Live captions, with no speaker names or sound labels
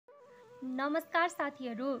नमस्कार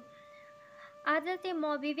साथीहरू। आज चाहिँ म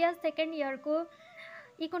विविएस सेकेन्ड इयरको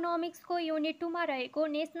इकोनोमिक्सको युनिट 2 मा रहेको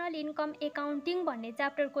नेसनल इन्कम एकाउन्टिङ भन्ने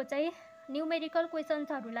च्याप्टरको चाहिँ न्युमेरिकल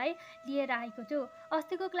क्वेसन्सहरूलाई लिएर आएको छु।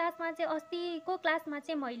 अस्तिको क्लासमा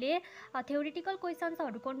चाहिँ मैले थ्योरिटिकल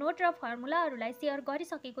क्वेसन्सहरूको नोट र फर्मुलाहरूलाई सेयर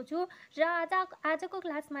गरिसकेको छु र आजको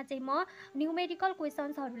क्लासमा चाहिँ म न्युमेरिकल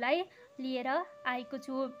क्वेसन्सहरूलाई लिएर आएको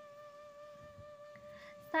छु।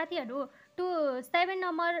 साथीहरू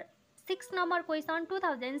 6 नम्बर क्वेसन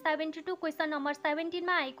 2072 क्वेसन नम्बर 17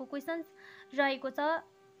 मा आएको क्वेसन रहेको छ।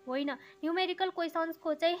 होइन, न्युमेरिकल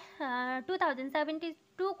क्वेसन्सको चाहिँ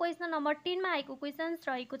 2072 क्वेसन नम्बर 10 मा आएको क्वेसन्स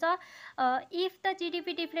रहेको छ। If the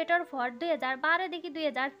GDP deflator for 2012 देखि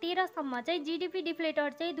 2013 सम्म चाहिँ जीडीपी डिफ्लेटर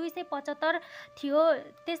चाहिँ 275 थियो।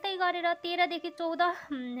 त्यस्तै गरेर 13 देखि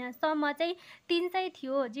 14 सम्म चाहिँ 300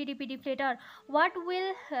 थियो GDP deflator. What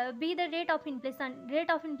will be the rate of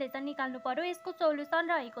inflation निकाल्नु पर्यो। यसको सोल्युसन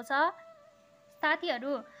रहेको छ।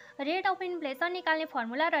 साथीहरू, रेट अफ इन्फ्लेसन निकाल्ने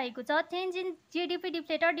फर्मुला रहेको छ change in GDP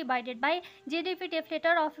deflator divided by GDP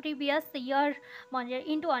deflator of previous year भनेर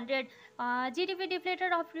into 100। GDP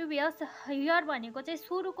deflator of previous year भनेको चाहिँ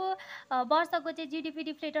सुरुको वर्षको चाहिँ जीडीपी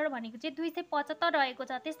डिफ्लेटर भनेको चाहिँ 275 रहेको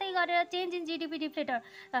छ। त्यस्तै गरेर चेन्ज इन जीडीपी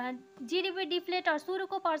डिफ्लेटर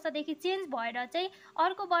सुरुको वर्षदेखि चेन्ज भएर चाहिँ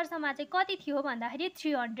अर्को वर्षमा चाहिँ कति थियो भन्दाखेरि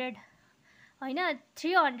 300। होइन,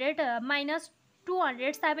 300 माइनस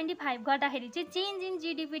 275 गर्दाखेरि चाहिँ चेन्ज इन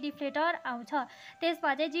जीडीपी डिफ्लेटर आउँछ।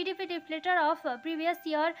 त्यसमा चाहिँ GDP deflator of previous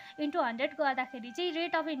year into 100 गर्दाखेरि चाहिँ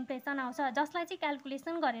रेट अफ इन्फ्लेसन आउँछ, जसलाई चाहिँ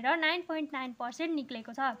क्यालकुलेसन गरेर 9.9%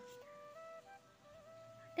 निक्लेको छ।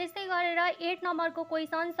 त्यस्तै गरेर 8 नम्बरको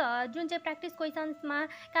क्वेसन्स जुन चाहिँ practice क्वेसन्समा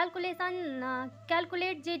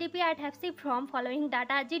calculate GDP at FC from following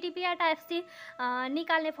data. GDP at FC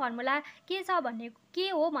निकाल्ने फर्मुला के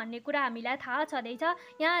हो भन्ने कुरा हामीलाई थाहा छँदैछ।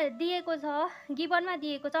 यहाँ दिएको छ, गिभनमा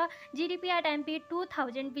दिएको छ GDP at MP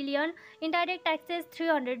 2000 billion, indirect taxes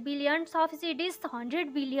 300 billion, subsidies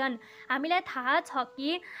 100 billion. हामीलाई थाहा छ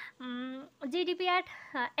कि जीडीपी एट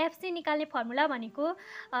एफसी निकाल्ने फर्मुला भनेको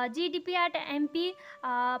GDP at MP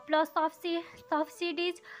plus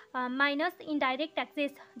subsidies minus indirect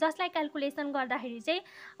taxes, जसलाई क्यालकुलेसन गर्दाखेरि चाहिँ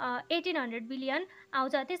 1800 बिलियन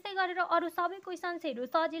आउँछ। त्यस्तै गरेर अरू सबै क्वेसन्सहरू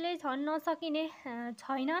सजिलै छन्, नसकिने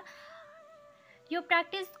छैन। यो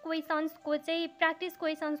प्र्याक्टिस क्वेसन्सको चाहिँ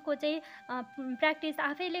प्र्याक्टिस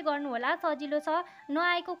आफैले गर्नुहोला, सजिलो छ।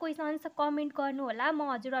 नआएको क्वेसन्स कमेन्ट गर्नुहोला, म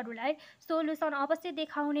हजुरहरूलाई सोल्युसन अवश्य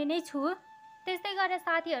देखाउने नै छु। त्यस्तै गरेर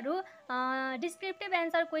साथीहरू, डिस्क्रिप्टिभ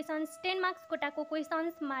एन्सर क्वेसन्स 10 मार्क्स कोटाको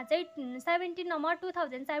क्वेसन्समा चाहिँ 17 नम्बर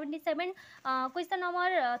 2077 क्वेसन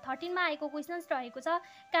नम्बर 13 मा आएको क्वेसन्स रहेको छ।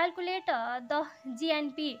 Calculate the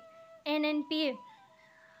GNP, NNP,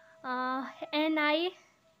 NI,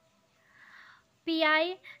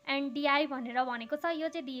 PI and DI भनेर भनेको छ। यो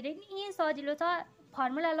चाहिँ धेरै नै सजिलो छ,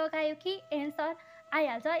 फर्मुला लगायो कि एन्सर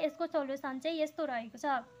आइहाल्छ। यसको सोल्युसन चाहिँ यस्तो रहेको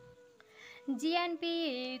छ।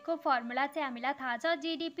 जीएनपी को फर्मुला चाहिँ हामीलाई थाहा छ,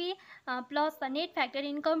 GDP plus net factor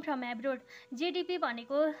income from abroad. GDP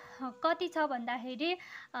भनेको कति छ भन्दाखेरि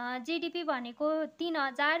जीडीपी भनेको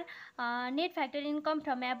 3000, net factor income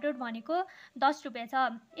from abroad भनेको 10 रुपियाँ छ।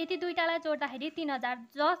 यति दुईटालाई जोड्दाखेरि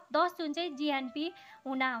 3010 जुन चाहिँ जीएनपी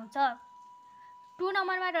हुन आउँछ। 2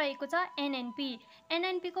 नम्बरमा रहेको छ एनएनपी।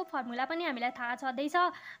 एनएनपीको फर्मुला पनि हामीलाई थाहा छँदैछ,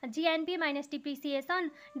 जीएनपी माइनस डिप्रिसिएसन।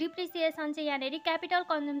 डिप्रिसिएसन चाहिँ यहाँनिर क्यापिटल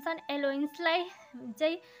कन्जम्सन एलोवेन्सलाई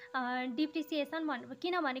चाहिँ डिप्रिसिएसन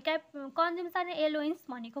किनभने कन्जम्सन एलोवेन्स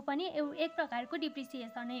भनेको पनि एक प्रकारको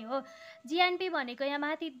डिप्रिसिएसन नै हो। जीएनपी भनेको यहाँ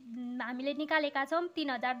माथि हामीले निकालेका छौँ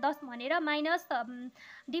 3010 भनेर, माइनस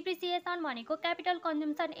डिप्रिसिएसन भनेको क्यापिटल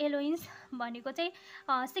कन्जम्सन एलोवेन्स भनेको चाहिँ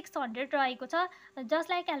 600 रहेको छ,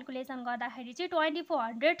 जसलाई क्यालकुलेसन गर्दाखेरि चाहिँ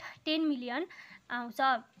 2410 मिलियन आउँछ।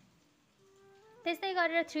 त्यस्तै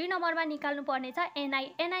गरेर 3 नम्बरमा निकाल्नु पर्ने छ एनआई।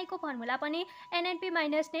 एनआईको फर्मुला पनि NNP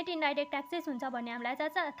minus net indirect taxes हुन्छ भन्ने हामीलाई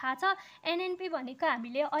थाहा छ। एनएनपी भनेको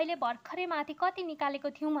हामीले अहिले भर्खरै माथि कति निकालेको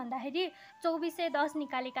थियौँ भन्दाखेरि 2410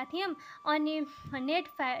 निकालेका थियौँ। अनि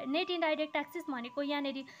नेट इन्डाइरेक्ट ट्याक्सेस भनेको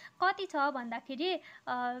यहाँनिर कति छ भन्दाखेरि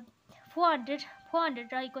 400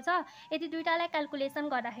 रहेको छ। यदि दुईटालाई क्यालकुलेसन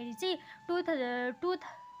गर्दाखेरि चाहिँ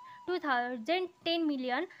 2010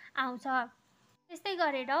 मिलियन आउँछ। त्यस्तै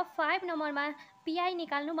गरेर 5 नम्बरमा पिआई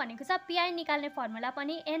निकाल्नु भनेको छ। पिआई निकाल्ने फर्मुला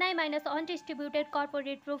पनि NI minus undistributed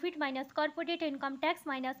corporate profit minus corporate income tax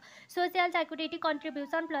minus social security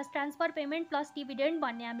contribution plus transfer payment plus dividend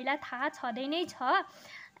भन्ने हामीलाई थाहा छँदै नै छ।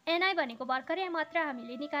 एनआई भनेको भर्खरै मात्र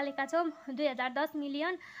हामीले निकालेका छौँ 2010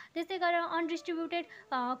 मिलियन। त्यस्तै गरेर अनडिस्ट्रिब्युटेड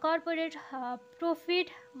कर्पोरेट प्रॉफिट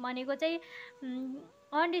भनेको चाहिँ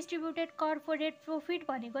अनडिस्ट्रिब्युटेड कर्पोरेट प्रोफिट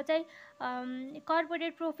भनेको चाहिँ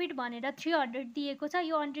कर्पोरेट प्रोफिट भनेर 300 दिएको छ,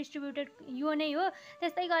 यो अनडिस्ट्रिब्युटेड यो नै हो।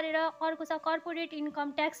 त्यस्तै गरेर अर्को छ corporate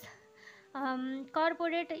income tax.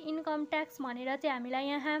 Corporate income tax भनेर चाहिँ हामीलाई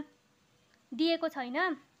यहाँ दिएको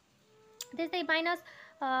छैन। त्यस्तै माइनस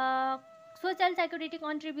सोशल सेक्युरिटी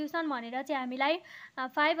कन्ट्रिब्युसन भनेर चाहिँ हामीलाई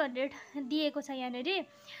 500 दिएको छ यहाँनिर।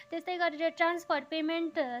 त्यस्तै गरेर ट्रान्सफर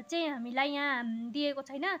पेमेन्ट चाहिँ हामीलाई यहाँ दिएको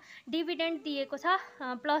छैन। डिभिडेन्ड दिएको छ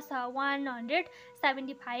प्लस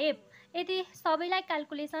 175। यदि सबैलाई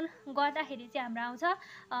क्याल्कुलेसन गर्दाखेरि चाहिँ हाम्रो आउँछ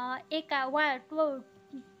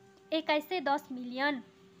 2110 मिलियन।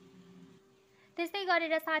 त्यस्तै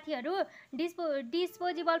गरेर साथीहरू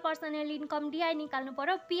डिस्पोजेबल पर्सनल इन्कम डिआई निकाल्नु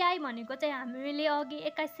पर्यो। पिआई भनेको चाहिँ हामीले अघि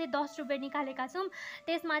 2110 रुपियाँ निकालेका छौँ।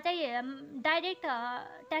 त्यसमा चाहिँ डाइरेक्ट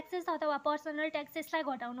ट्याक्सेस अथवा पर्सनल ट्याक्सेसलाई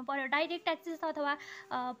घटाउनु पर्यो। डाइरेक्ट ट्याक्सेस अथवा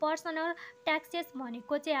पर्सनल ट्याक्सेस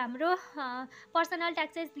भनेको चाहिँ हाम्रो पर्सनल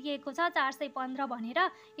ट्याक्सेस दिएको छ 415 भनेर,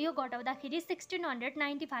 यो घटाउँदाखेरि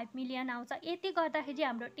 1695 मिलियन आउँछ। यति गर्दाखेरि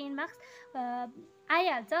हाम्रो 10 मार्क्स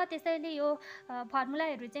आइहाल्छ। त्यसैले यो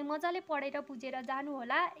फर्मुलाहरू चाहिँ मजाले पढेर बुझेर जानु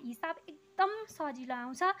होला। हिसाब एकदम सजिलो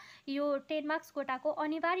आउँछ। यो 10 मार्क्स कोटाको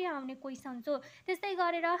अनिवार्य आउने क्वेसन हो। त्यस्तै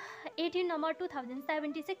गरेर 18 नम्बर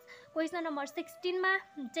 2076 क्वेसन नम्बर 16 मा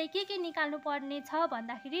चाहिँ के निकाल्नु पर्ने छ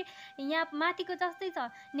भन्दाखेरि यहाँ माथिको जस्तै छ,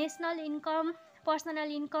 national income, personal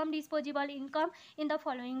income, disposable income in the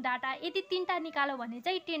following data. यदि 3टा निकाल्यो भने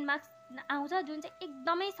चाहिँ 10 मार्क्स आउँछ, जुन चाहिँ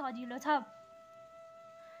एकदमै सजिलो छ।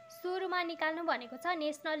 सुरुमा निकाल्नु भनेको छ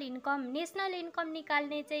नेसनल इन्कम। नेसनल इन्कम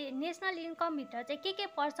निकाल्ने चाहिँ नेसनल इन्कमभित्र चाहिँ के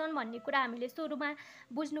पर्छन् भन्ने कुरा हामीले सुरुमा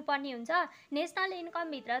बुझ्नुपर्ने हुन्छ। नेसनल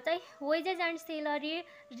इन्कमभित्र चाहिँ wages and salary,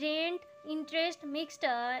 rent, interest, mixed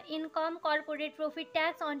income, corporate profit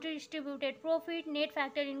tax, undistributed profit, net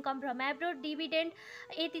factor income from abroad, dividend,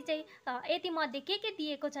 यति चाहिँ यति मध्ये के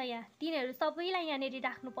दिएको छ यहाँ तिनीहरू सबैलाई यहाँनिर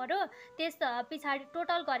राख्नु पर्यो। त्यस पछाडि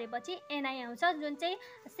टोटल गरेपछि एनआई आउँछ, जुन चाहिँ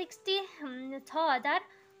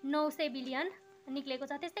 66,900 बिलियन निक्लेको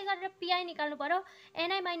छ। त्यस्तै गरेर पिआई निकाल्नु पर्यो।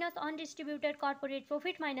 NI minus undistributed corporate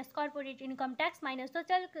profit minus corporate income tax minus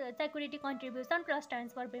social security contribution plus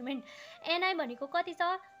transfer payment. NI भनेको कति छ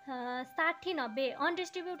 60-90।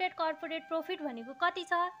 अनडिस्ट्रिब्युटेड कर्पोरेट प्रोफिट भनेको कति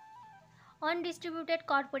छ, अनडिस्ट्रिब्युटेड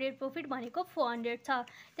कर्पोरेट प्रोफिट भनेको 400 छ।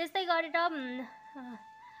 त्यस्तै गरेर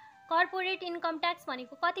कर्पोरेट इन्कम ट्याक्स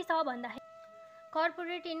भनेको कति छ भन्दाखेरि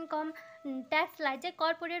कर्पोरेट इन्कम ट्याक्सलाई चाहिँ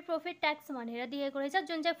कर्पोरेट प्रोफिट ट्याक्स भनेर दिएको रहेछ,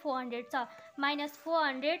 जुन चाहिँ 400 छ। Minus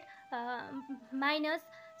 400 minus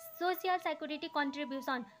social security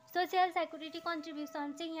contribution. Social security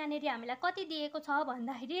contribution चाहिँ यहाँनिर हामीलाई कति दिएको छ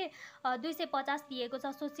भन्दाखेरि 250 दिएको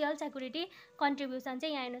छ। सोशल सेक्युरिटी कन्ट्रिब्युसन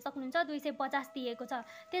चाहिँ यहाँ हेर्न सक्नुहुन्छ 250 दिएको छ।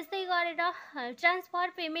 त्यस्तै गरेर ट्रान्सफर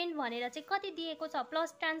पेमेन्ट भनेर चाहिँ कति दिएको छ,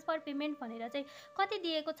 प्लस ट्रान्सफर पेमेन्ट भनेर चाहिँ कति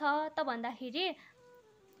दिएको छ त भन्दाखेरि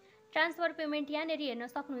ट्रान्सफर पेमेन्ट यहाँनिर हेर्न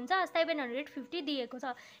सक्नुहुन्छ 750 दिएको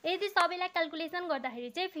छ। यदि सबैलाई क्याल्कुलेसन गर्दाखेरि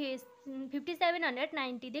चाहिँ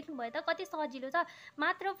 5790 देख्नुभयो त कति सजिलो छ।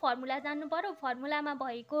 मात्र फर्मुला जान्नु पर्यो।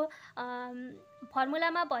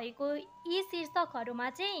 फर्मुलामा भएको यी शीर्षकहरूमा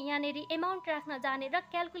चाहिँ यहाँनिर एमाउन्ट राख्न जानेर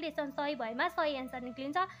क्याल्कुलेसन सही भएमा सही एन्सर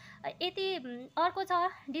निक्लिन्छ। यति अर्को छ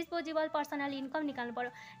डिस्पोजेबल पर्सनल इन्कम निकाल्नु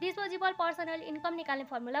पर्यो। डिस्पोजेबल पर्सनल इन्कम निकाल्ने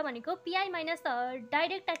फर्मुला भनेको पिआई माइनस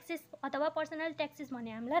डाइरेक्ट ट्याक्सेस अथवा पर्सनल ट्याक्सेस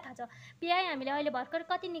भन्ने हामीलाई थाहा छ। पिआई हामीले अहिले भर्खर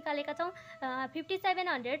कति निकालेका छौँ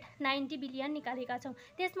 5790 बिलियन निकालेका छौँ।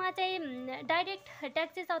 त्यसमा चाहिँ डाइरेक्ट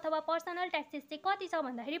ट्याक्सेस अथवा पर्सनल ट्याक्सेस चाहिँ कति छ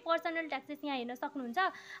भन्दाखेरि पर्सनल ट्याक्सेस यहाँ हेर्न सक्नुहुन्छ।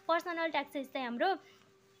 पर्सनल ट्याक्सेस चाहिँ हाम्रो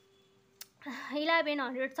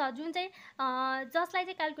 1100 छ, जुन चाहिँ जसलाई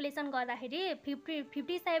चाहिँ क्याल्कुलेसन गर्दाखेरि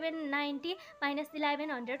 5790 माइनस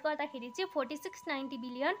 1100 गर्दाखेरि चाहिँ 4690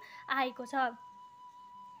 बिलियन आएको छ।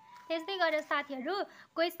 त्यस्तै गरेर साथीहरू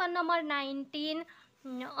क्वेसन नम्बर 19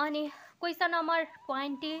 अनि question number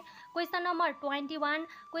 20, question number 21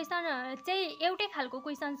 question चाहिँ एउटै खालको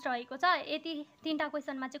क्वेसन्स रहेको छ। यति 3टा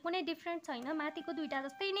क्वेसनमा चाहिँ कुनै डिफ्रेन्ट छैन, माथिको 2टा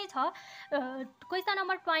जस्तै नै छ। क्वेसन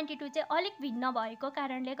नम्बर 22 चाहिँ अलिक भिन्न भएको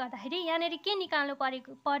कारणले गर्दाखेरि यहाँनिर के निकाल्नु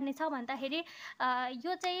पर्ने छ भन्दाखेरि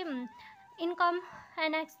यो चाहिँ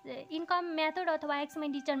इन्कम मेथड अथवा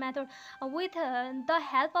expenditure method with the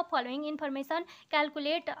help of following information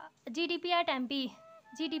calculate GDP at MP.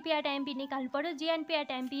 GDP at MP निकाल्नु पर्यो, जिएनपी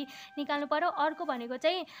एट एमपी निकाल्नु पर्यो। अर्को भनेको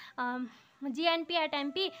चाहिँ GNP at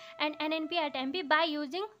MP and NNP at MP by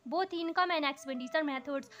using both income and expenditure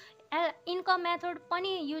methods. Income method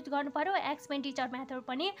पनि use गर्नु पर्यो, एक्सपेन्डिचर मेथड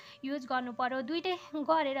पनि युज गर्नु पर्यो। दुइटै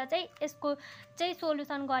गरेर चाहिँ यसको चाहिँ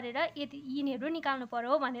सोलुसन गरेर यिनीहरू निकाल्नु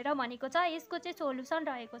पर्यो भनेर भनेको छ। यसको चाहिँ सोलुसन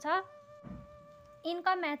रहेको छ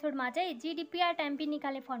इन्कम मेथडमा चाहिँ जीडीपी एट एमपी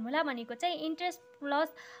निकाल्ने फर्मुला भनेको चाहिँ interest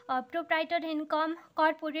plus proprietor income,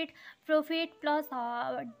 corporate profit plus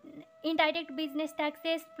indirect business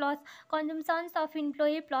taxes plus कन्जम्सन्स of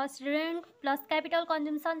employee plus rent plus capital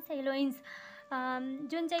कन्जम्सन्स एलोवेन्स,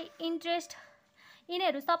 जुन चाहिँ इन्ट्रेस्ट,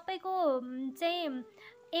 यिनीहरू सबैको चाहिँ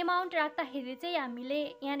एमाउन्ट राख्दाखेरि चाहिँ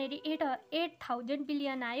हामीले यहाँनिर 8,000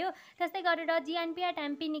 बिलियन आयो। त्यस्तै गरेर जीएनपी एट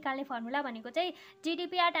एमपी निकाल्ने फर्मुला भनेको चाहिँ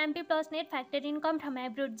GDP at MP plus net factor income from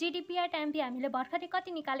abroad. GDP at MP हामीले भर्खरै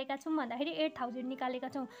कति निकालेका छौँ भन्दाखेरि 8,000 निकालेका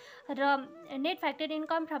छौँ र net factor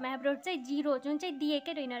income from abroad चाहिँ 0, जुन चाहिँ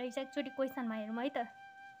दिएकै रहेन रहेछ। एकचोटि क्वेसनमा हेरौँ है त,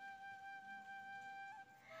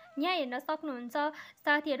 यहाँ हेर्न सक्नुहुन्छ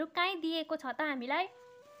साथीहरू, कहीँ दिएको छ त हामीलाई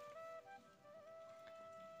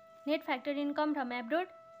net factor income from abroad?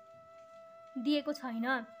 दिएको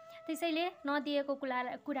छैन। त्यसैले नदिएको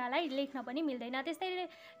कुरालाई लेख्न पनि मिल्दैन। त्यसैले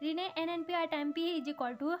नै NNP at MP is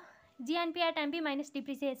equal to GNP at MP minus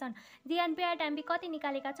depreciation. GNP at MP कति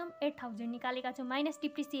निकालेका छौँ? 8,000 निकालेका छौँ माइनस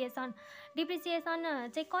डिप्रिसिएसन।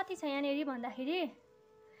 डिप्रिसिएसन चाहिँ कति छ यहाँनिर भन्दाखेरि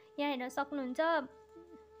यहाँ हेर्न सक्नुहुन्छ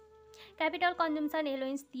क्यापिटल कन्जम्सन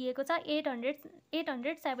एलोवेन्स दिएको छ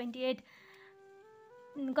 878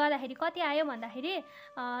 गर्दाखेरि कति आयो भन्दाखेरि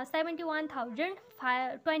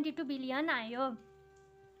 71,022 बिलियन आयो।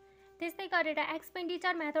 त्यस्तै गरेर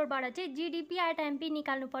एक्सपेन्डिचर मेथडबाट चाहिँ जीडीपी एट एमपी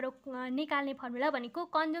निकाल्ने फर्मुला भनेको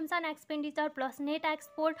consumption expenditure plus net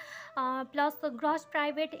export plus gross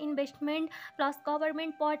private investment plus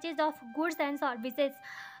government purchase of goods and services.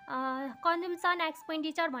 Consumption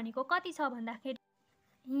expenditure भनेको कति छ भन्दाखेरि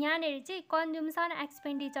यहाँनिर चाहिँ कन्जम्सन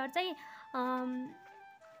एक्सपेन्डिचर चाहिँ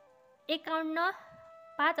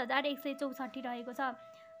 51,564 रहेको छ।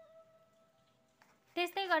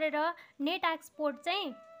 त्यस्तै गरेर नेट एक्सपोर्ट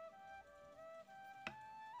चाहिँ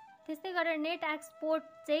त्यस्तै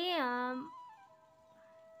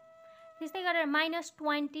गरेर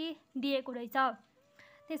 -20 दिएको रहेछ।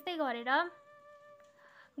 त्यस्तै गरेर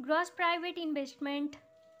ग्रस प्राइभेट इन्भेस्टमेन्ट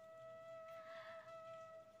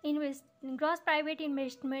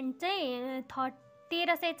चाहिँ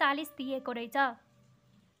 1,340 दिएको रहेछ।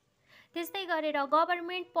 त्यस्तै गरेर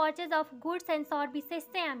government purchase of goods and services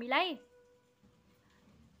चाहिँ हामीलाई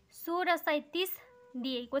 1,630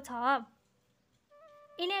 दिएको छ।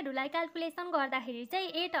 यिनीहरूलाई क्याल्कुलेसन गर्दाखेरि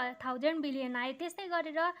चाहिँ 8,000 बिलियन आयो। त्यस्तै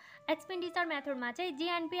गरेर एक्सपेन्डिचर मेथडमा चाहिँ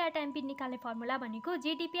जीएनपी एट एमपी निकाल्ने फर्मुला भनेको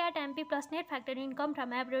GDP at MP plus net factor income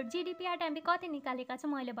from abroad. GDP at MP कति निकालेका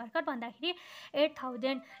छौँ मैले भर्खर भन्दाखेरि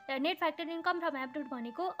 8,000। Net factor income from abroad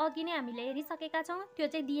भनेको अघि नै हामीले हेरिसकेका छौँ, त्यो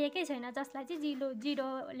चाहिँ दिएकै छैन, जसलाई चाहिँ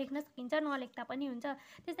 0 लेख्न सकिन्छ, नलेख्दा पनि हुन्छ।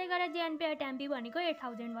 त्यस्तै गरेर जीएनपी एट एमपी भनेको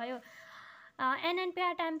 8,000 भयो। एनएनपी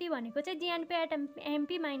एट एमपी भनेको चाहिँ GNP at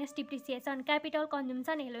MP minus depreciation, capital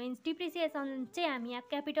consumption एलोवेन्स। Depreciation चाहिँ हामी यहाँ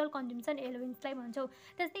क्यापिटल कन्जम्सन एलोवेन्सलाई भन्छौँ।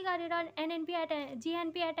 त्यस्तै गरेर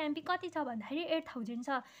जीएनपी एट एमपी कति छ भन्दाखेरि 8,000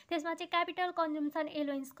 छ। त्यसमा चाहिँ क्यापिटल कन्जम्सन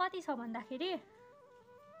एलोवेन्स कति छ भन्दाखेरि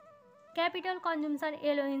क्यापिटल कन्जम्सन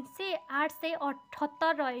एलोवेन्स चाहिँ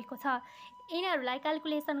 878 रहेको छ। यिनीहरूलाई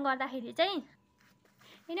क्याल्कुलेसन गर्दाखेरि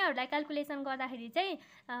चाहिँ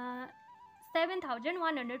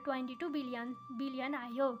 7,122 बिलियन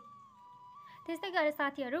आयो। त्यस्तै गरेर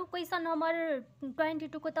साथीहरू क्वेसन नम्बर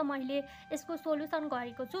 22 को त मैले यसको सोलुसन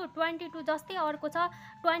गरेको छु। 22 जस्तै अर्को छ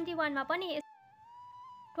 21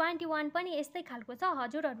 पनि यस्तै खालको छ।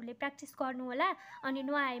 हजुरहरूले प्र्याक्टिस गर्नुहोला अनि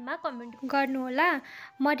नआएमा कमेन्ट गर्नुहोला,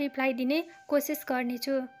 म रिप्लाई दिने कोसिस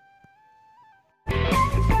गर्नेछु।